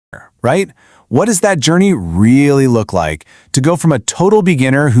right? What does that journey really look like? To go from a total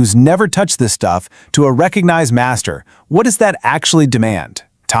beginner who's never touched this stuff to a recognized master, what does that actually demand?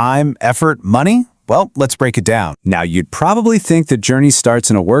 Time, effort, money? Well, let's break it down. Now, you'd probably think the journey starts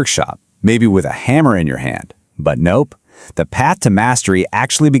in a workshop, maybe with a hammer in your hand. But nope. The path to mastery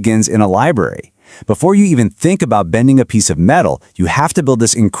actually begins in a library. Before you even think about bending a piece of metal, you have to build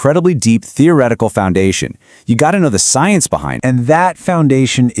this incredibly deep theoretical foundation. You got to know the science behind it. And that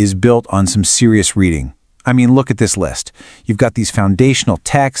foundation is built on some serious reading. I mean, look at this list. You've got these foundational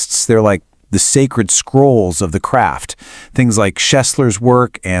texts. They're like the sacred scrolls of the craft. Things like Schessler's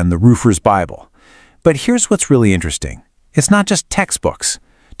work and the Roofer's Bible. But here's what's really interesting. It's not just textbooks.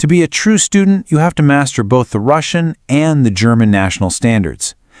 To be a true student, you have to master both the Russian and the German national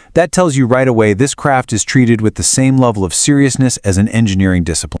standards. That tells you right away this craft is treated with the same level of seriousness as an engineering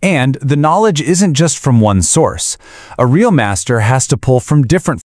discipline. And the knowledge isn't just from one source. A real master has to pull from different